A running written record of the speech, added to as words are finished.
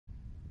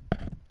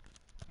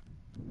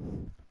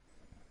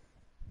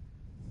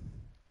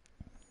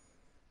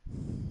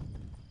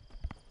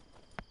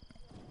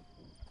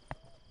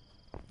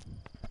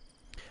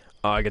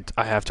Oh,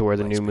 I have to wear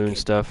the Let's new moon begin.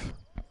 stuff.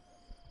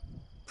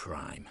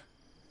 Prime.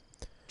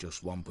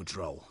 Just one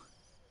patrol.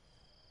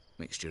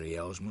 Mixture of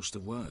yours must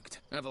have worked.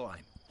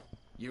 Eveline,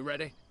 you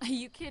ready? Are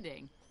you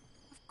kidding?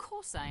 Of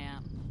course I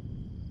am.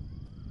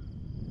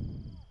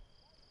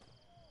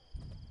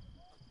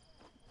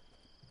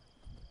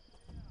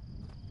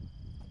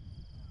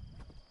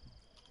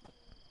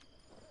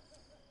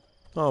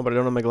 Oh, but I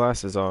don't have my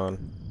glasses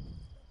on.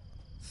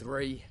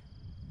 3,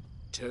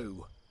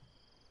 2,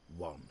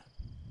 1.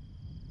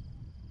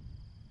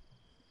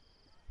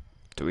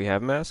 Do we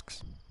have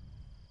masks?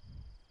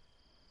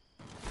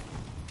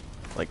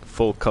 Like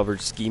full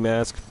covered ski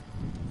mask?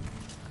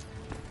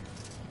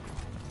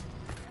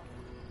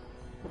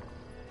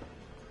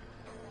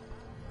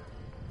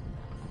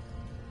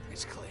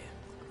 It's clear.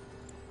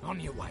 On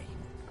your way.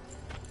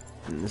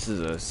 And this is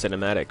a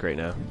cinematic right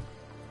now.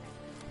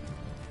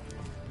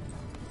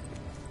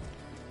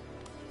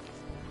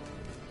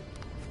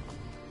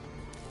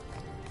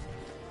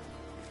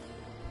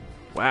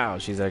 Wow,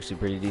 she's actually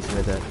pretty decent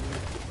at that.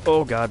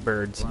 Oh god,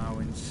 birds.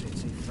 Plowing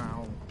city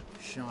foul.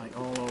 Shite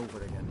all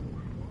over again.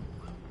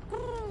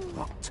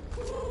 What?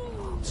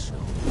 So.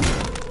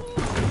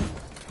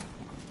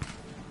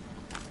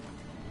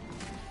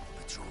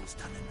 Patrol's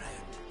turning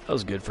round. That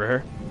was good for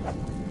her.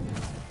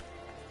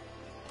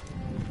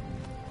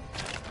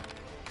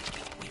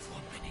 We've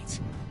 1 minute.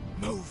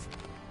 Move.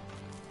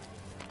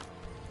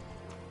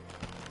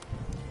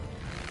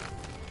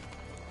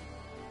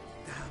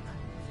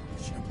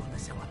 Damn. Should have blown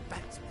us our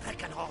bets,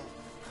 frickin' hole.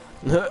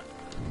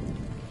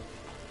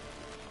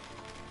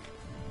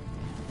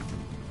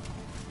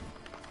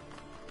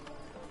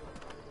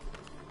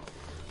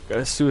 Got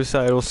a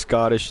suicidal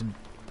Scottish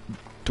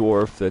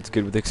dwarf that's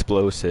good with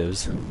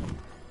explosives.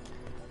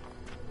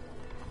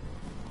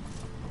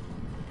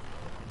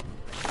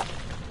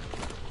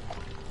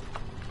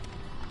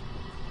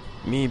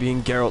 Me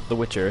being Geralt the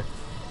Witcher.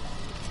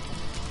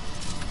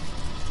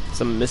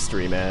 Some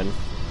mystery man.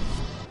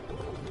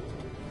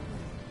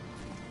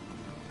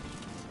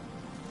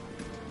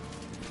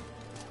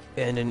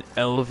 And an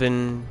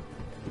elven...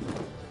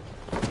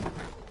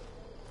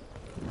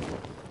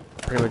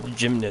 pretty much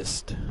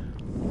gymnast.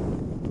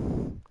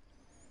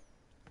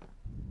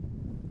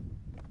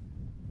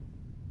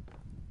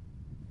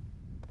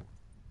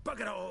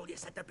 Bugger all, you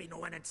said there'd be no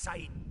one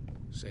inside.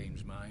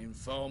 Seems my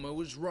informer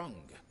was wrong.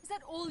 Is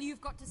that all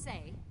you've got to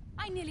say?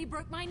 I nearly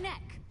broke my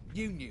neck.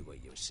 You knew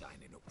what you were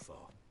signing up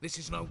for. This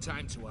is no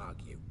time to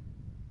argue.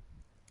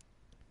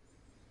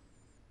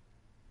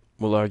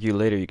 We'll argue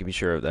later, you can be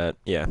sure of that.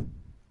 Yeah.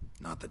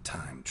 Not the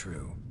time,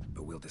 true.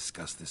 But we'll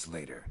discuss this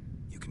later.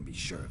 You can be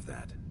sure of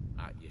that.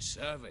 At your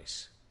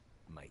service,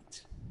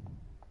 mate.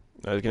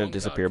 I was gonna One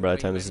disappear guard by the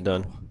can time be this is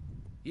many done. more.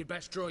 You'd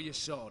best draw your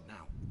sword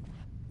now.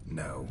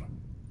 No.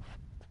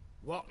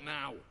 What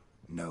now?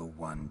 No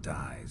one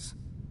dies.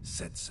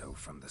 Said so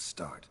from the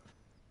start.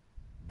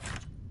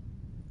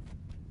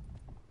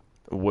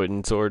 A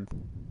wooden sword.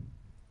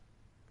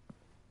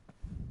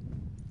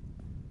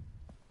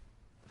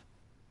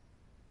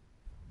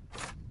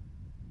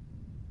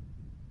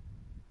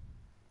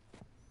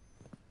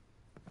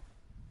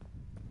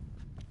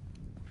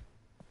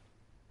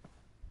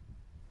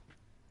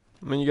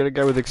 I mean, you got a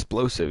guy with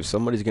explosives.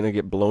 Somebody's gonna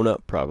get blown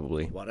up,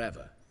 probably.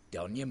 Whatever.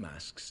 Don your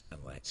masks and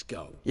let's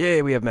go.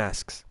 Yay, we have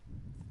masks.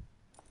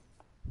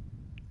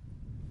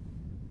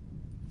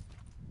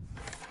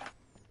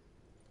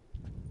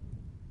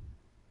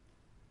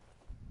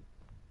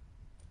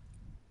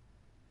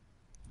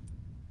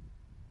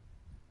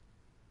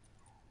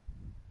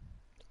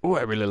 Oh,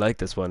 I really like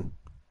this one.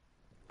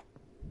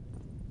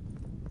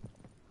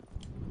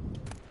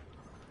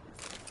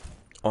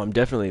 Oh, I'm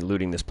definitely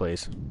looting this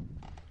place.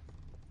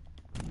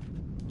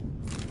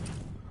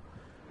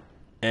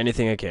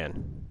 Anything I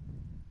can.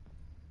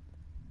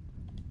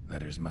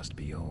 Letters must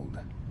be old.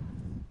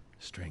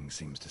 String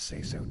seems to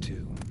say so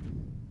too.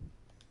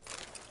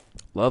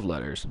 Love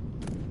letters.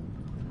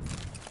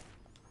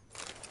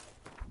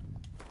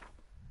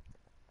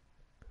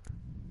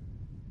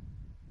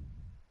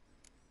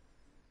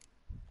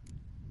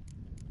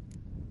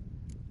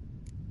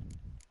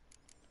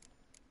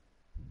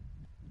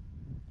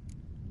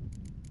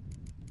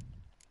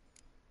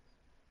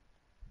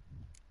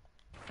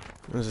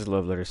 What does this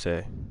love letter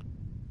say?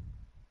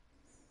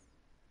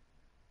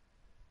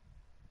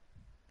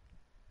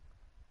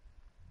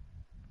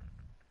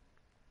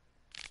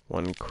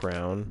 One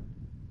crown.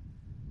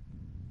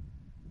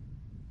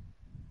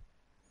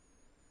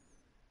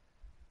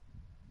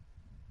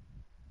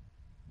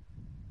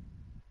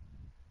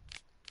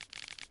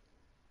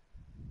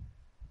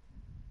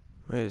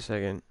 Wait a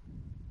second.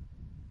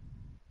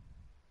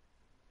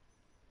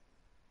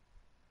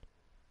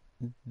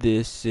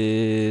 This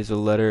is a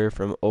letter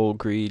from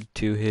Olgried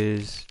to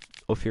his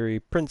Ophiri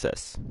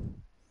princess.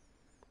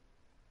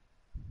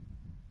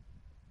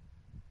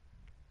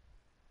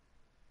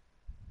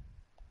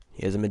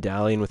 He has a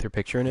medallion with her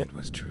picture in it. It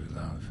was true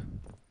love.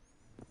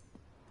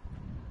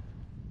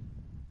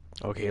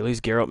 Okay, at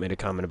least Geralt made a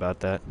comment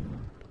about that.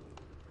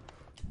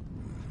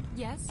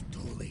 Yes?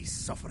 Holy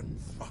suffering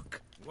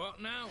fuck.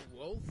 What now,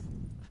 Wolf?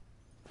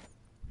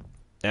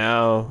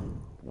 Now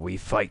we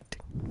fight.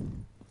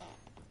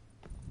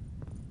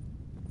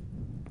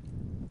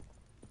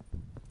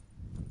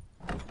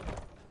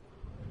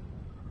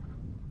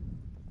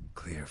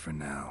 Clear for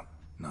now.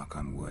 Knock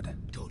on wood.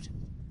 Good.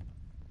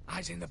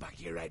 Eyes in the back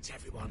of your heads,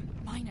 everyone.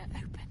 Mine are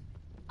open.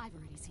 I've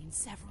already seen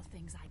several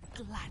things I'd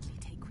gladly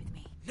take with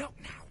me. Not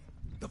now.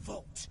 The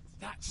vault.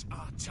 That's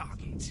our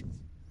target.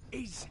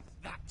 Is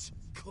that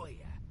clear?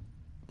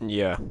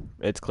 Yeah,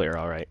 it's clear,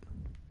 alright.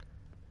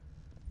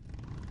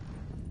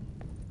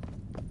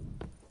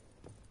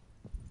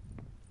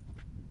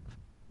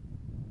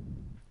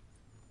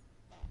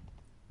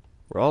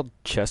 We're all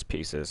chess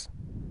pieces.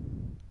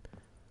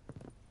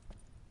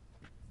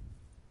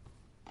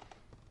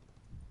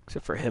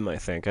 Except for him, I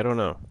think. I don't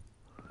know.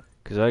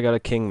 Because I got a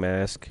king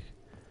mask.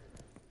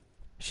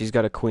 She's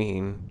got a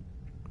queen.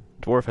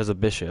 Dwarf has a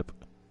bishop.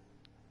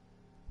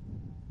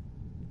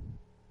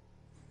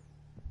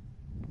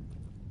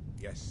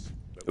 Yes.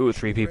 Ooh,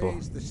 3 people.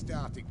 Raise the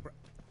starting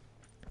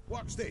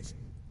Watch this.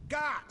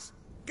 Guards!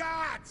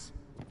 Guards!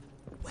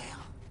 Well,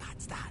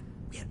 that's that.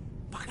 We're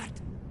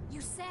buggered. You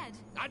said...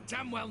 I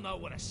damn well know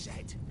what I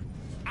said.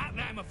 At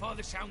them before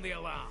they sound the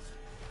alarm.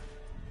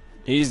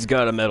 He's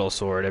got a metal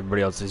sword.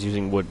 Everybody else is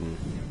using wooden.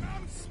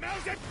 Mom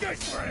smells a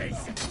gooseberries!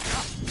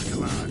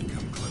 Come on,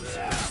 come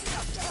closer.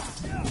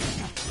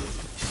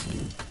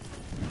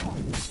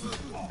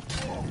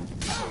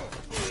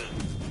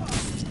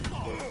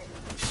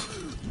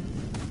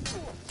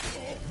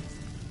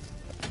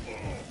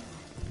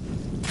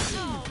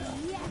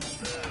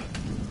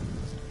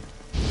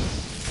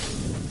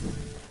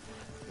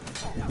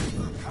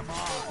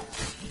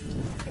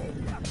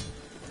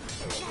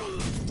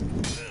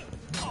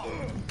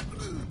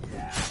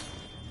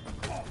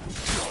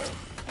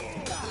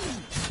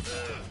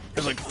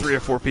 There's like 3 or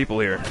 4 people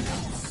here.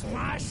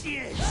 Smash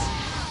it!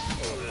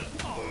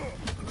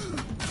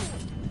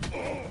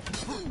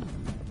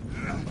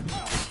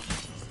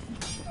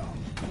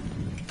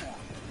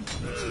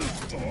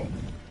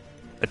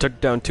 I took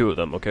down 2 of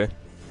them, okay?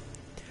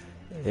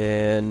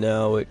 And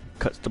now it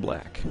cuts to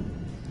black.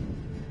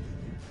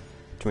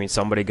 Which means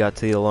somebody got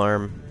to the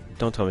alarm.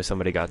 Don't tell me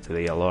somebody got to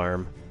the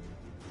alarm.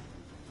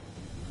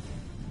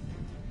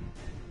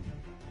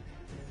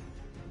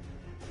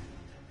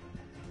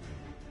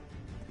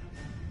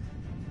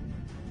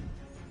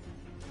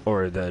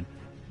 Or the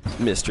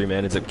mystery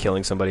man ends up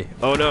killing somebody.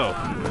 Oh no!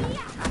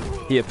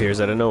 He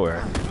appears out of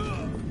nowhere.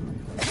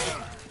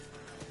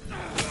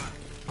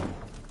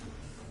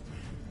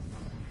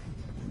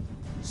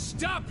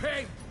 Stop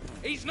him!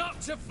 He's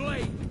not to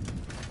flee!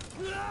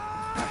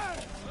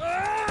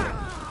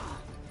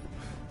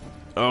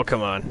 Oh,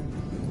 come on.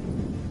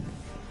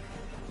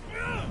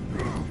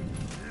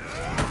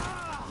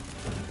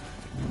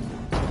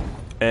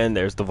 And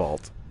there's the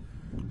vault.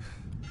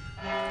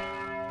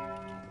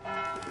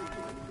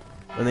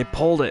 And they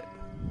pulled it.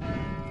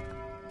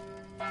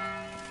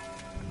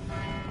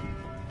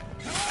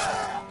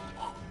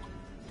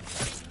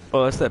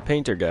 Oh, that's that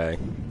painter guy.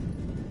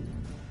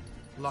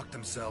 Lock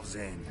themselves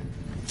in.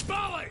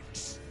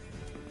 Bollocks!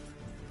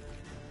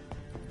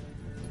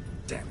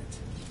 Damn it.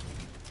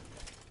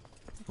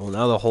 Well,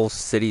 now the whole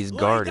city's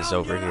guard is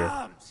over here.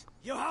 Arms.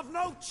 You have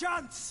no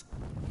chance!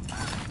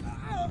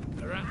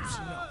 Perhaps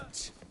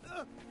not.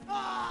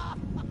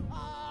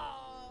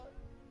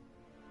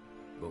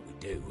 But we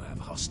do have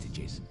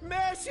hostages.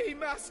 Mercy,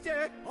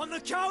 master! On the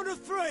count of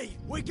 3,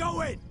 we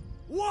go in.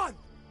 1,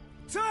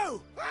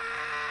 2.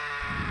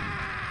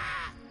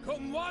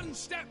 Come one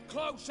step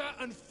closer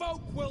and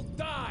folk will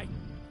die.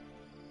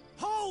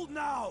 Hold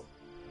now!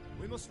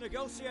 We must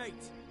negotiate.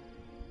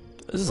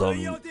 This is What are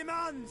your a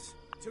demands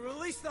to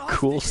release the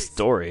cool hostages?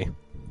 story.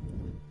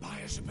 Buy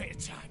us a bit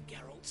of time,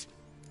 Geralt.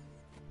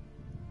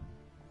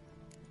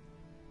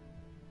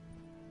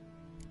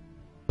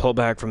 Pull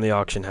back from the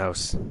auction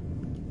house.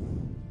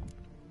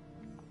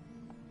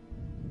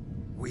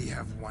 We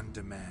have one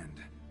demand.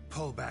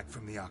 Pull back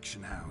from the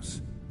auction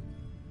house.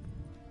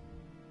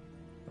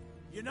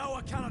 You know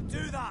I cannot do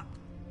that.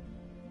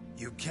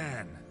 You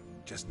can,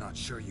 just not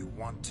sure you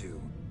want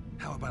to.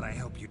 How about I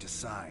help you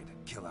decide?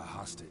 Kill a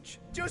hostage.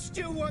 Just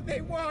do what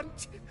they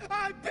want.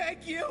 I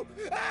beg you.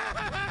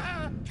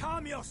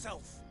 Calm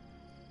yourself.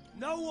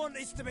 No one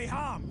is to be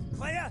harmed.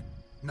 Clear?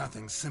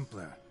 Nothing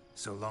simpler.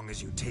 So long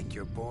as you take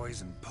your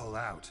boys and pull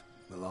out,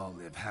 we'll all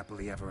live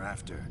happily ever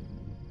after.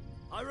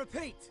 I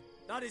repeat,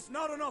 that is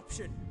not an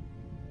option.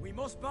 We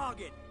must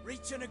bargain,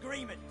 reach an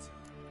agreement.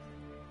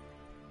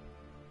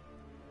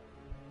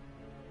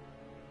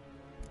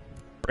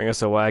 Bring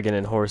us a wagon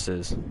and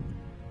horses.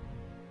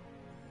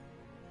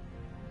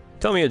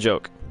 Tell me a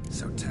joke.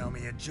 So tell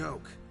me a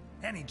joke.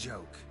 Any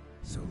joke.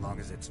 So long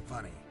as it's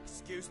funny.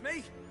 Excuse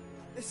me?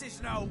 This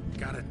is no...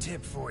 Got a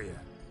tip for you.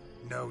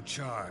 No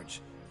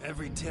charge.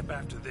 Every tip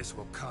after this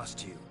will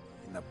cost you,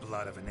 in the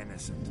blood of an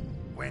innocent.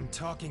 When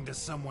talking to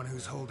someone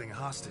who's holding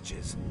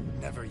hostages,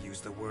 never use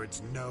the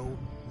words no,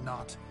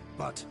 not,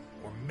 but,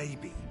 or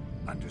maybe.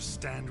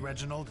 Understand,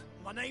 Reginald?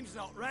 My name's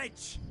not Reg.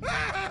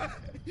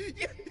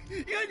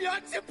 You're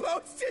not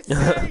supposed to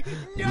say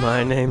no!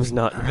 My name's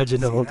not See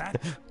Reginald.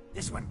 that?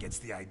 This one gets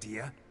the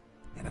idea.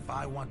 And if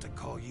I want to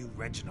call you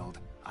Reginald,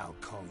 I'll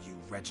call you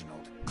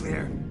Reginald.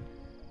 Clear?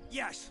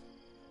 Yes.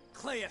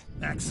 Clear.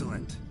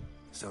 Excellent.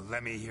 So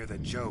let me hear the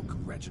joke,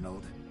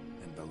 Reginald.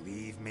 And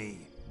believe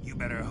me, you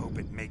better hope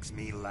it makes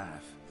me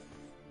laugh.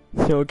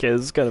 Okay,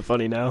 this is kind of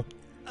funny now.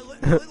 A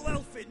little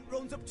elfin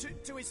runs up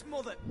to his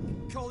mother,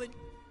 calling,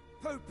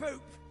 "Poop,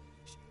 poop."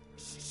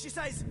 She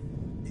says,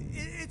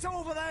 "It's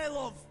over there,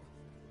 love.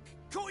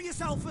 Cut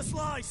yourself a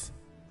slice."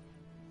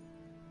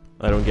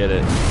 I don't get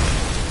it.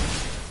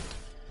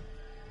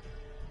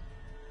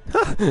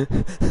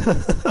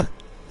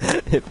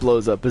 It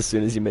blows up as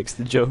soon as he makes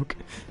the joke.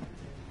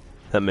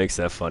 That makes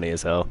that funny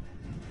as hell.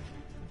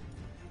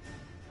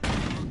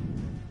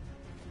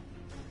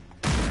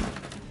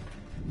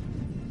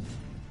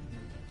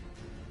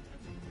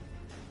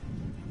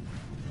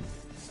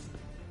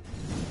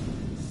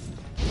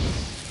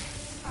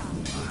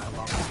 How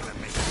long are you gonna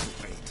make me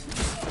wait?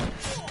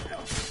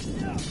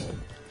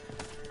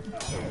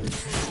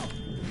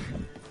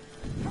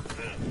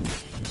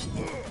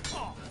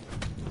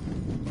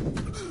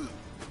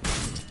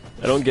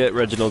 I don't get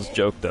Reginald's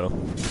joke though.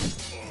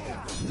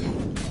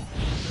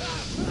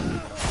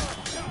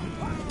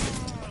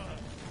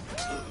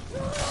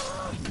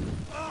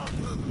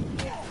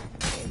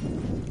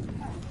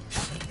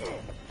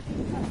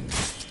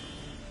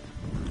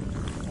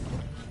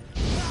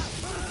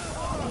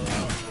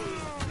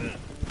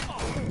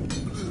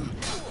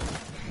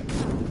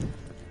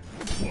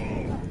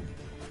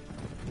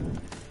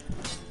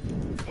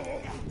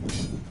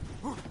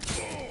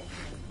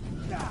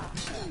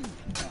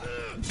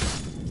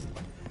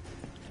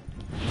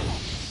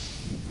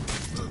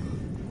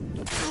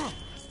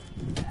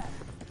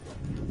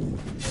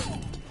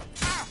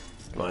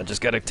 Come on,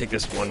 just gotta take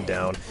this one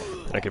down.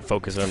 And I can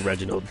focus on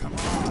Reginald.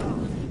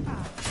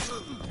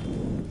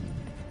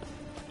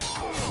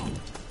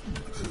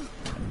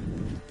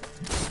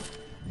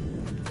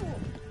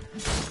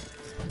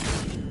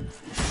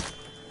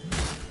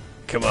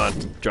 Come on,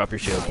 drop your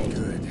shield.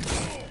 Good.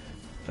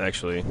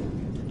 Actually.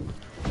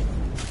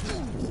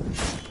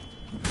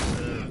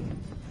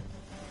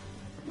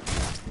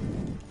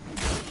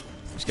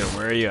 Just gonna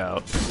wear you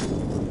out.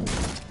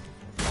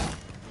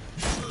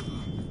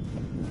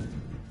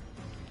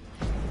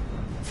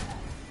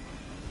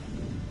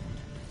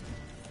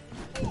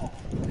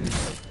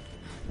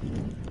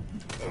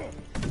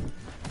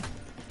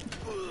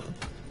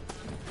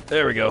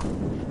 There we go.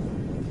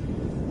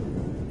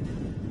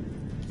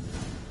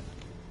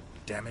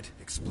 Damn it,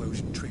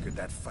 explosion triggered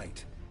that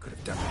fight. Could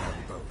have done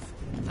without both.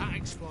 That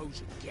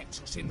explosion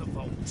gets us in the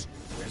vault.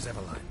 Where's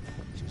Eveline?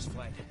 She's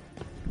fled.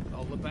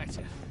 All the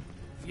better.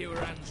 Fewer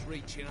hands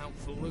reaching out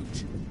for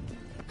loot.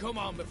 Come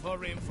on before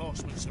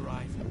reinforcements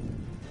arrive.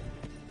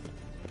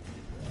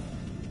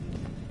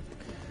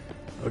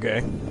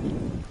 Okay.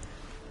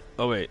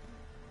 Oh wait.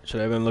 Should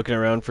I have been looking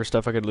around for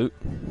stuff I could loot?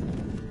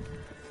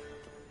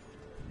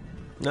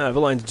 No,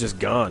 Eveline's just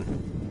gone.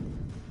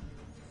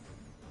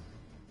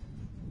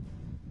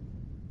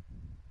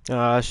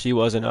 Ah, she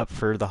wasn't up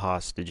for the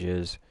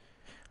hostages.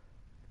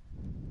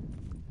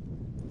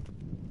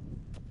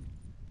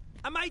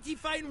 A mighty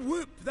fine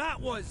whoop that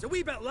was. A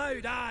wee bit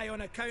loud, aye, on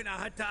account I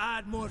had to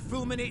add more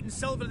fulminating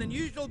silver than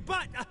usual,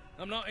 but...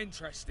 I'm not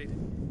interested.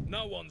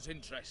 No one's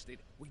interested.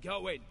 We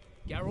go in.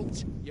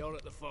 Geralt, you're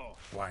at the fore.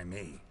 Why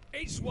me?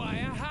 It's why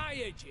I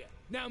hired you.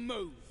 Now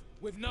move.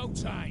 With no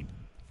time.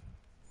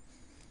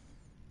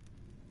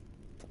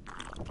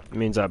 It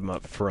means I'm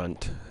up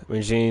front.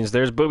 Which means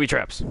there's booby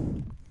traps.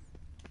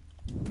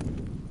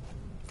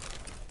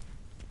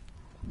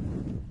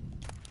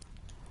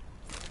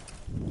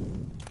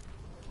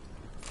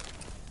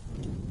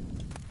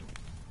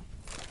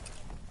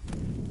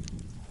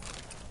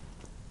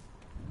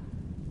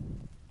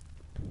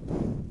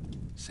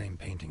 Same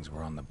paintings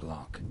were on the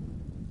block.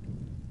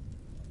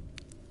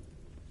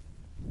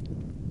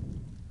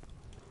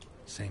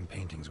 Same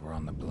paintings were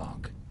on the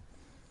block.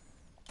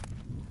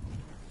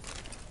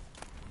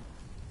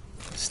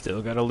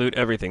 Still gotta loot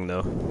everything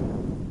though.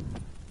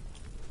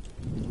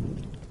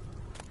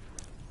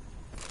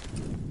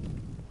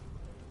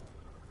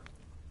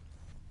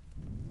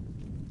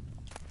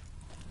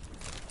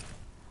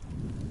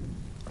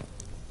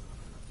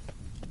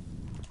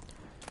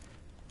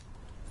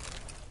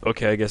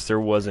 Okay, I guess there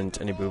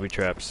wasn't any booby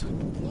traps.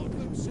 Lock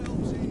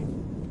themselves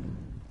in.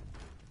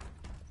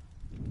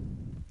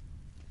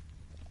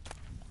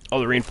 Oh,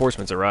 the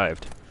reinforcements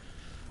arrived.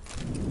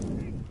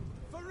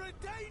 For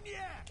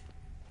Redania!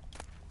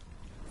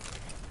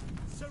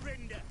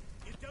 Surrender.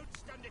 You don't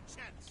stand a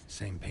chance.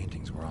 Same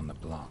paintings were on the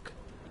block.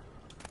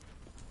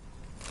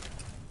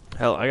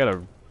 Hell, I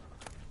gotta...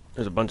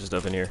 There's a bunch of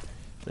stuff in here.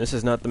 This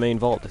is not the main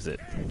vault, is it?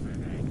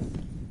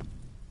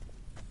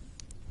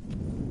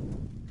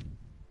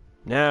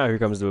 Now, here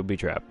comes the booby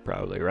trap,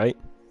 probably, right?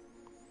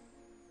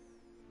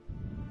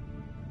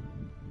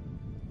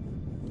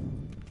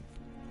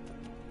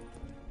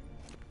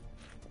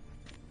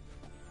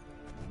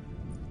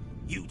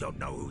 You don't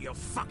know who you're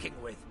fucking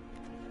with.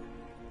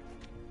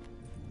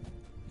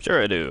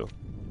 Sure I do.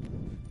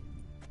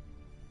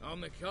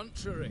 On the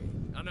contrary,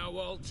 I know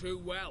all too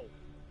well.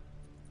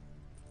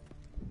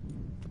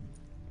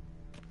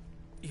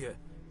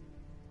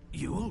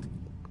 Ewald?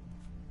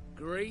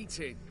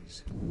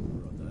 Greetings,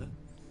 brother.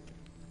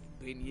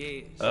 Been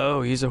years.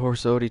 Oh, he's a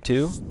horse Odie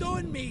too?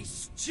 Stone me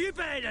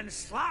stupid and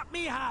slap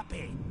me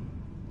happy.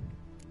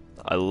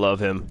 I love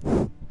him.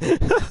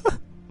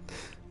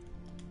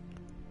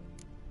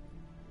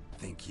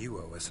 Think you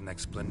owe us an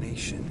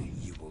explanation,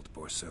 Ewald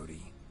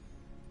Borsodi.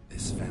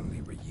 This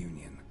family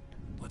reunion.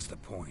 What's the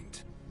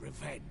point?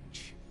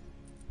 Revenge.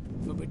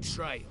 For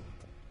betrayal.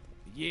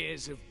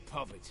 Years of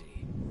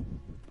poverty.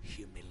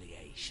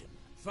 Humiliation.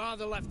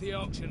 Father left the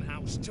auction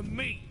house to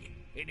me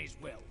in his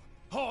will.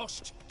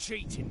 Horst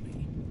cheated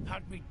me.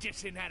 Had me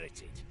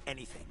disinherited.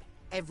 Anything.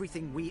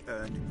 Everything we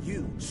earned,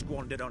 you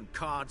squandered on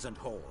cards and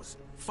whores.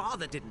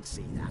 Father didn't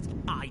see that.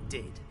 I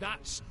did.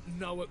 That's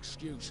no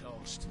excuse,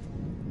 Horst.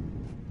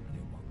 And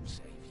it won't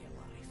save your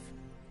life.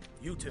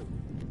 You two,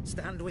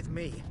 stand with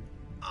me.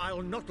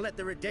 I'll not let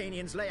the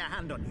Redanians lay a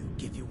hand on you.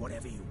 Give you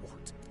whatever you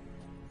want.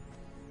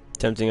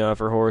 Tempting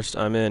offer, Horst.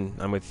 I'm in.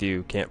 I'm with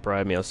you. Can't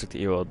bribe me. I'll stick to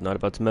Ewald. Not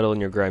about to meddle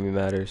in your grimy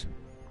matters.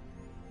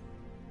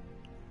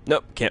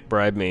 Nope, can't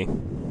bribe me.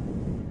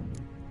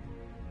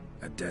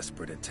 A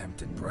desperate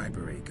attempt at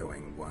bribery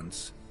going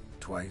once,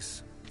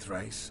 twice,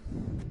 thrice?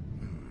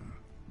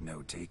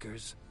 No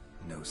takers,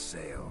 no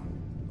sale.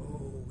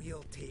 Oh,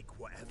 we'll take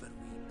whatever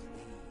we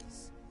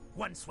please.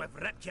 Once we've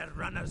ripped your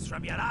runners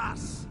from your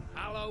ass.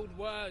 Hallowed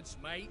words,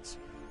 mate.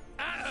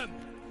 At 'em!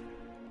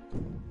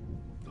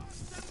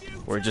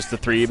 We're just the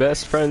three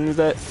best friends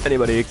that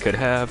anybody could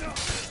have.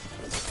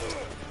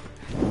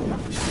 Come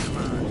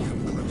on,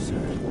 come closer.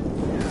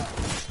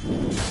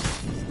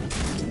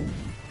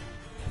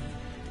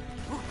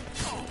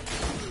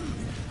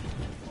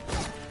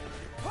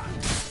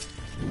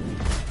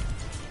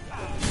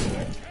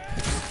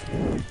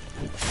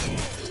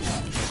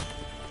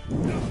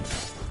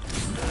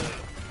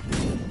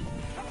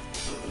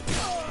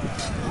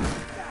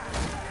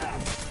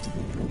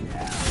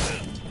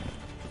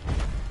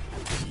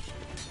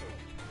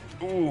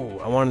 Ooh,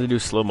 I wanted to do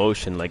slow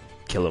motion, like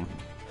kill him.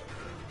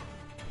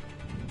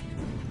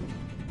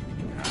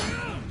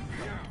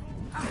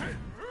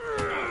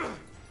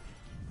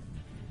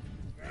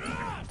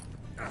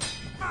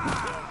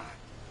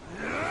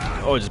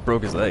 Oh, it just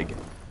broke his leg.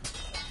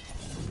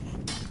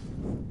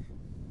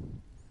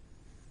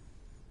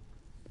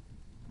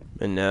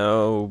 And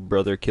now,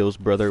 brother kills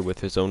brother with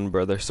his own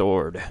brother's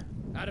sword.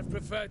 I'd have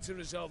preferred to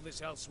resolve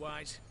this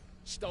elsewise.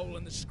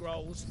 Stolen the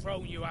scrolls,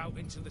 thrown you out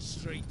into the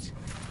street.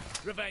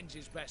 Revenge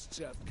is best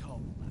served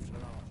cold, after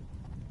all.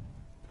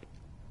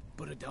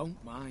 But I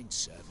don't mind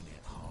serving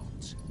it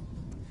hot.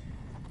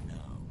 No.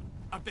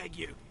 I beg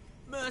you,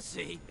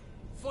 mercy,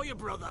 for your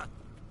brother.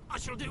 I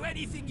shall do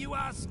anything you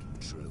ask.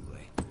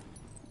 Truly.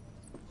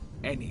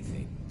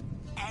 Anything.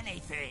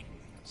 Anything.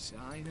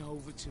 Sign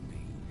over to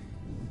me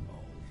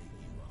all that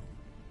you own.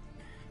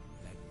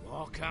 Then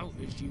walk out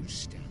as you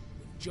stand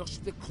with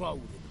just the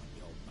clothing on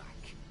your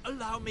back.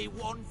 Allow me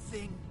one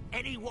thing.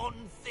 Any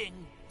one thing.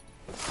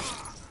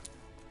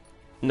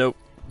 Nope.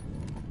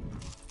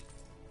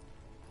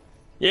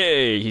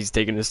 Yay, he's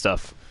taking his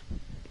stuff.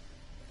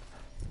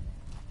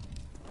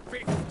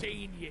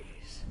 15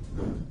 years.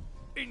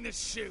 In the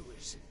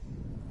sewers.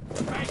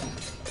 Begging.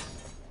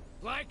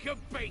 Like a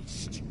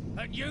beast.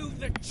 And you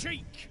the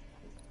cheek.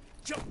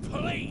 To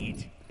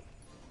plead.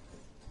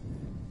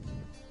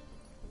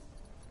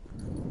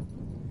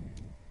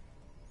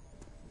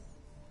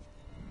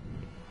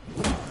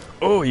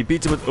 Oh, he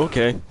beats him with...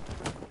 Okay.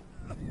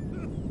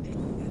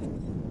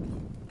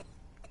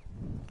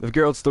 If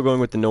Geralt's still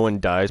going with the no one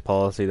dies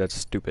policy, that's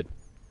stupid.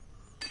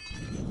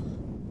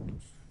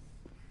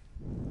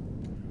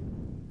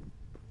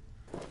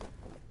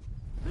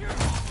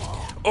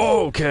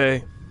 Oh,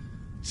 okay.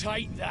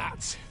 Take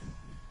that.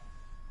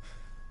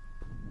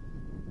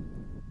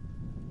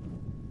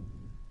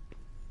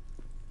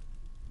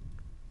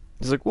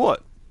 He's like,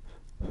 what?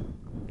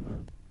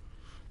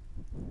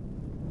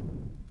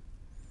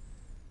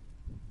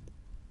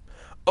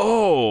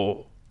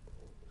 Oh!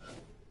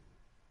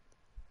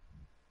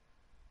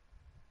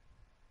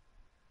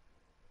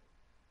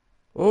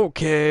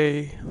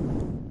 Okay.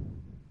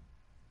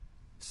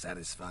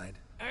 Satisfied?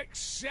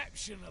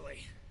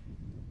 Exceptionally.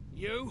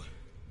 You?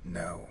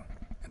 No,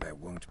 and I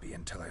won't be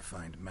until I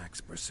find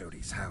Max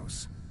Borsodi's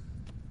house.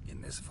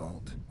 In this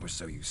vault, or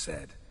so you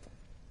said.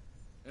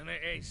 And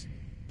it is.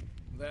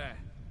 There.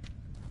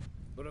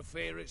 But I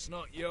fear it's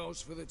not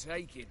yours for the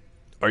taking.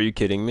 Are you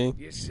kidding me?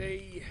 You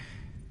see,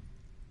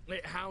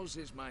 it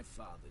houses my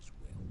father's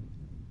will.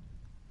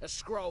 A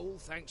scroll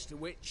thanks to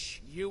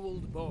which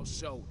Ewald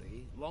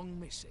Borsodi, long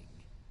missing,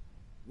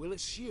 will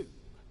assume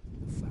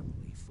the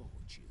family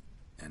fortune.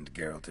 And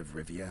Geralt of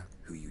Rivia,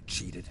 who you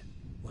cheated,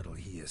 what'll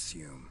he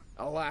assume?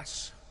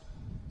 Alas,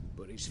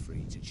 but he's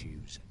free to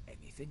choose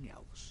anything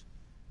else.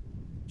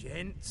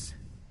 Gents,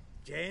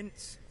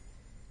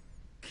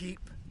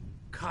 keep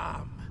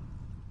calm.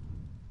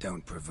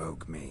 Don't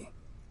provoke me.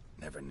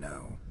 Never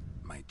know.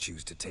 Might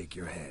choose to take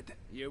your head.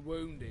 You're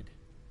wounded.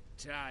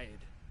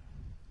 Tired.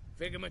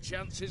 Figure my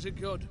chances are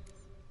good.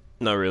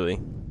 Not really.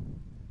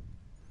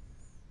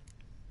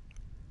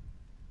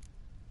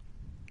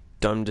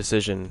 Dumb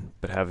decision,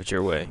 but have it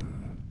your way.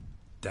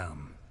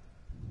 Dumb,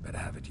 but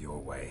have it your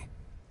way.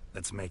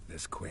 Let's make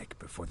this quick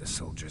before the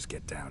soldiers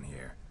get down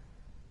here.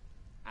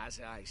 As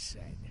I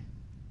said,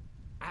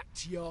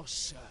 at your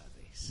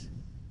service,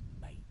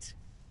 mate.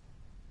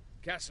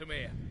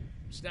 Casimir,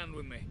 stand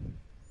with me.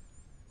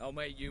 I'll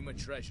make you my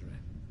treasurer.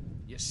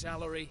 Your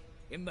salary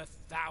in the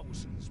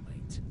thousands,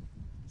 mate.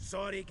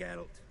 Sorry,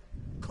 Geralt.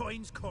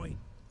 Coin's coin.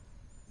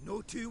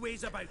 No two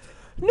ways about it.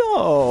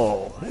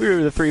 No! We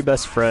were the three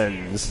best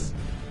friends.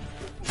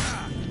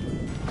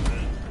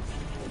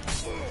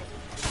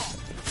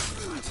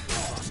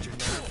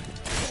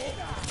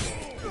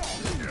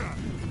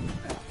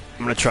 I'm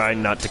gonna try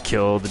not to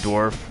kill the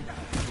dwarf,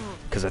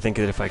 because I think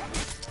that if I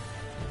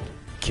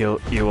kill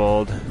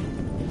Ewald...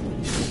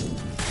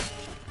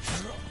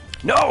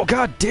 No!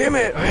 God damn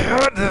it! I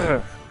had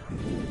the...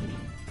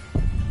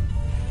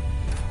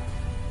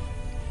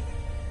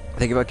 I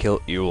think if I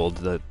kill Ewald,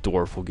 the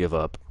dwarf will give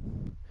up.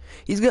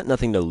 He's got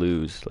nothing to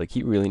lose. Like,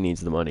 he really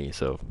needs the money,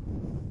 so...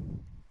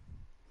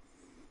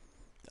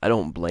 I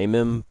don't blame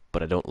him,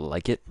 but I don't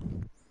like it.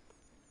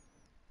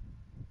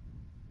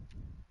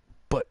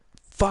 But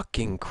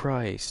fucking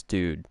Christ,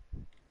 dude.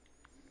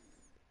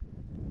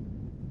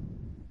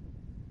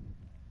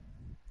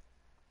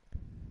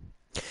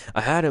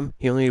 I had him.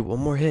 He only needed one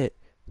more hit.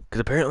 Because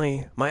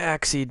apparently my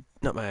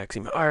my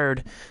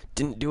Ard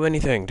didn't do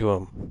anything to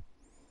him.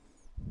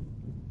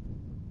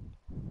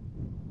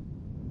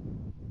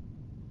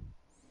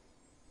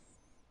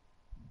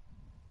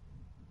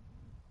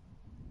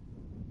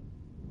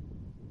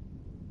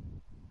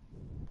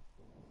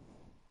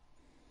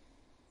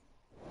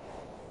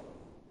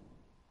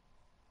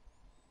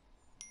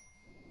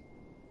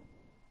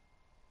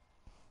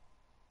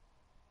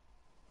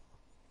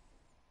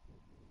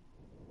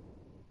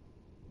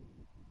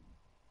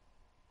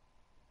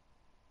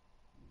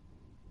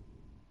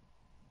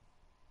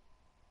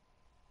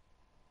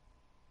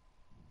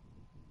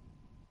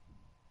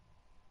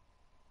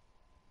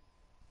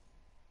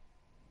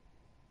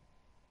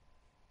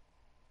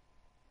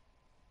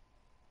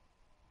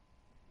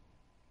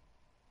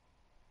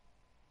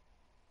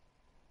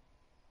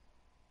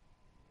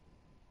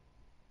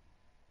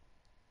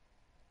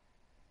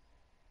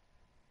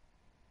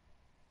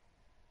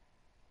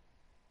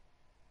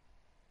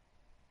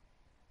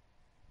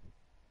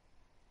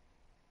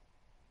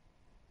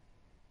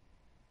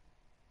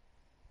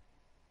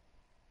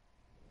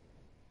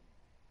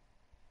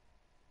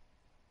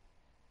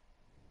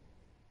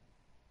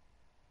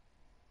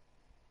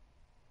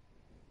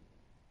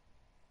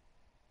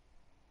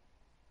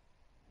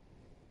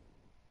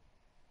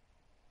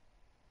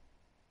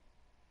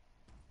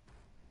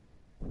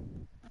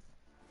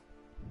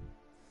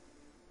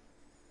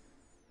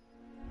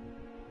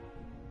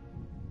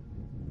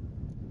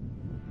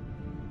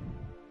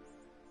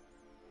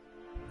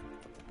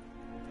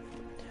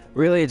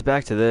 Really? It's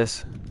back to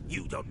this?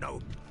 You don't know.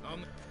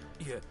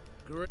 Yeah.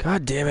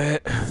 God damn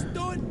it.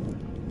 Don't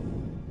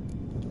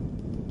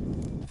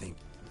Think.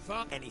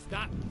 Fuck any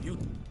that you.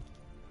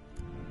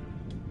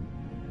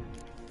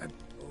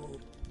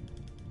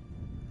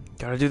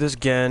 Gotta do this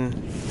again.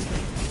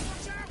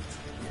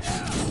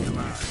 Come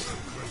on,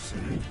 closer.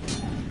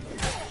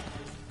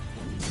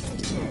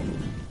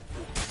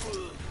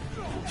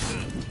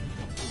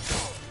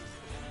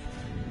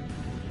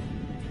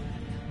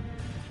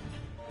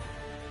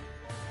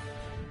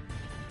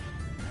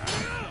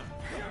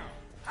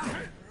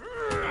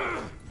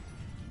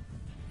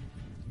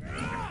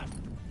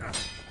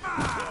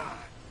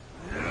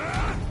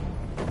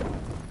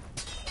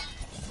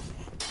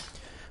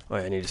 Oh,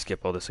 yeah, I need to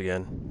skip all this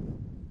again.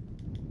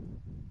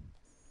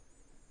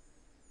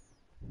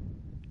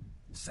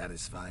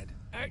 Satisfied?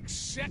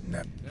 Accept.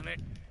 No. And it.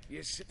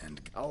 Yes.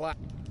 And A lot.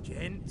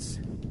 gents.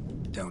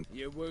 don't.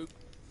 You woo.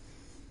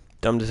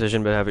 Dumb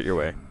decision, but have it your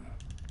way.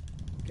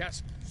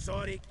 Cas.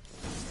 Sorry.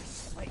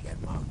 Like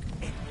a monk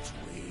in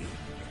between.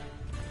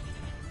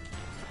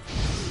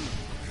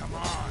 Come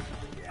on.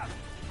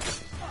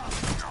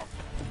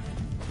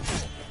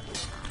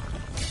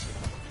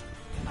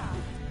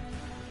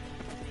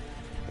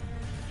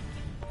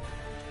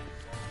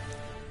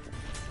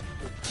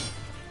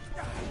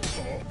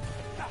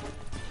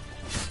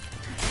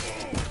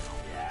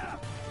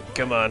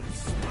 Come on.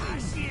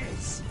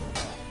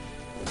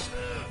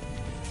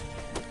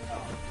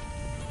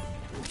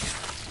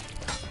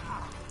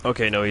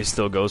 Okay, no, he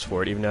still goes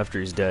for it, even after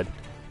he's dead.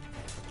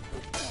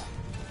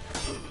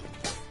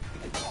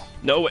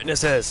 No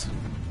witnesses!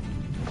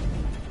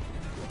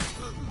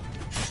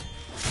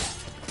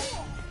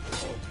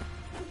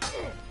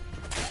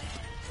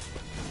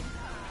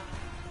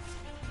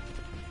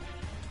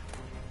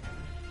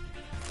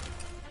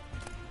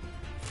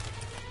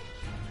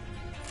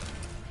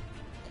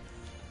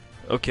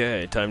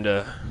 Okay, time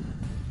to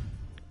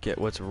get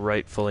what's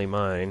rightfully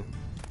mine.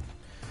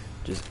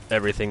 Just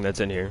everything that's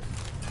in here.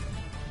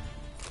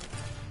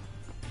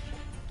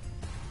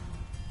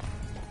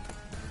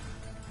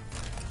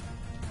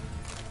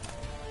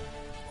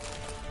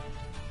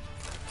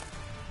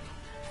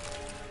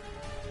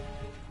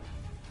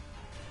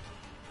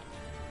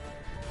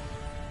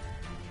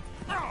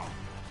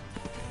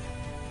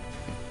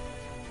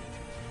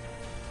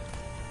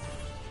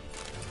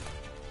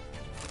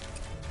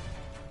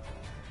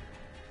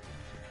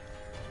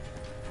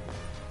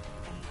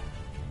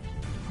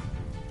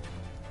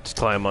 Just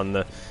climb on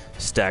the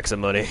stacks of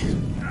money.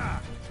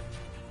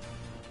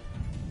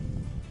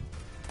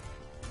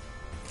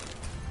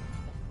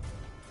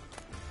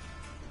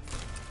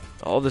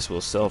 All this will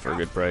sell for a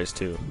good price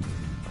too.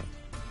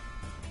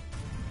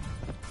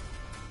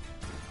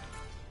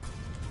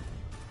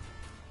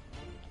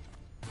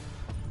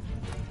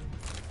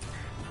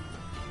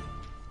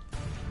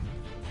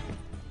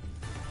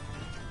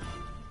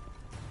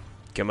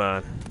 Come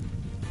on.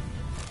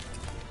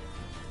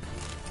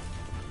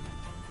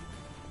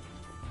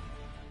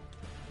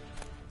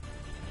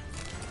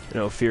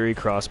 No, Fury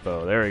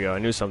crossbow. There we go. I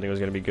knew something was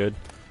going to be good.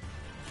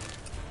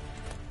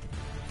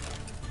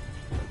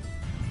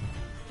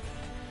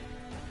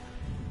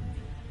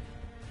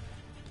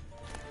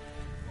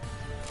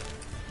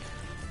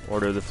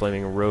 Order the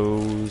Flaming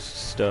Rose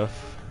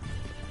stuff.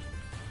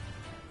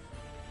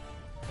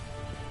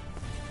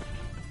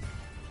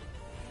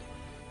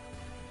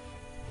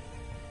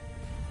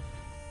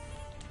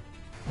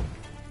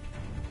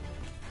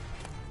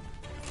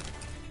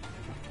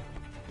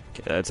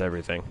 Okay, that's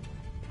everything.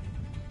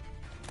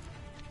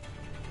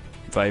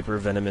 Viper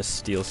Venomous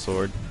Steel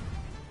Sword.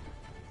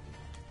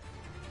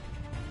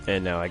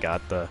 And now I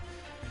got the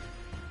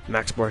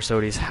Max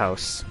Barsodi's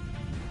house.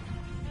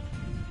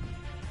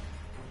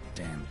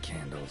 Damn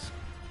candles.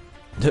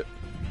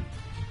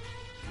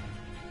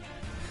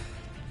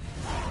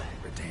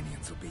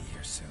 Redanians will be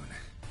here soon.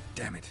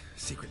 Damn it.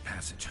 Secret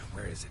passage.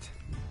 Where is it?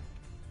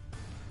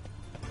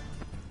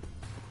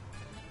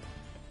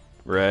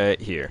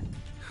 Right here.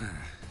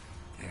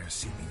 Air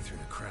seeping through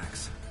the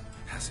cracks.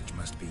 Passage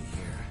must be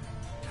here.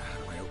 How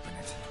do I open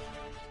it?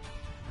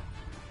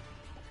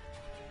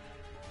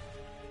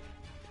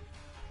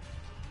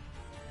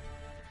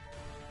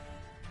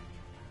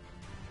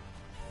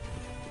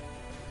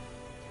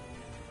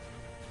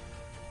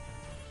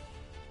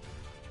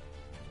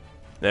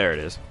 There it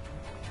is.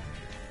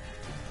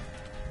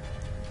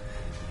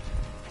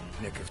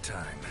 Nick of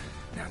time.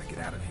 Now to get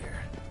out of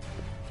here.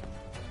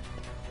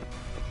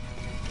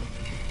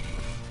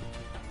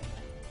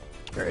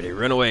 Alrighty,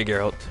 run away,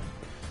 Geralt.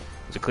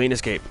 It's a clean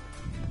escape.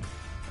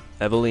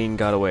 Eveline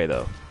got away,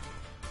 though.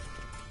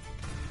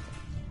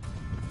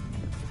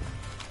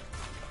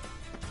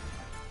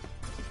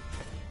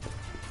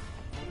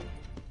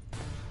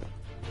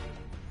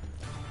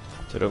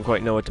 So I don't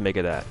quite know what to make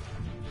of that.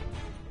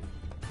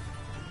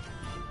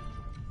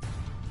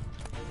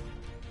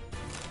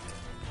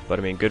 But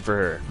I mean, good for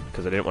her,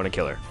 because I didn't want to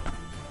kill her.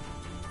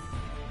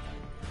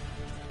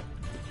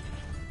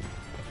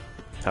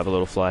 Have a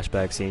little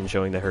flashback scene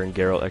showing that her and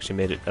Geralt actually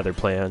made other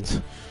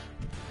plans.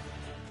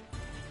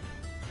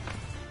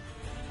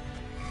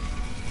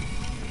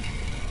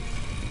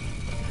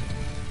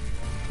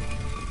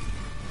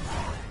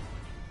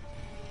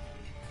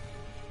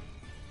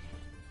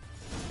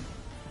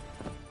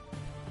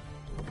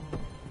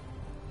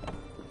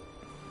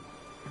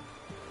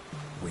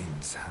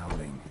 Winds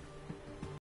howling.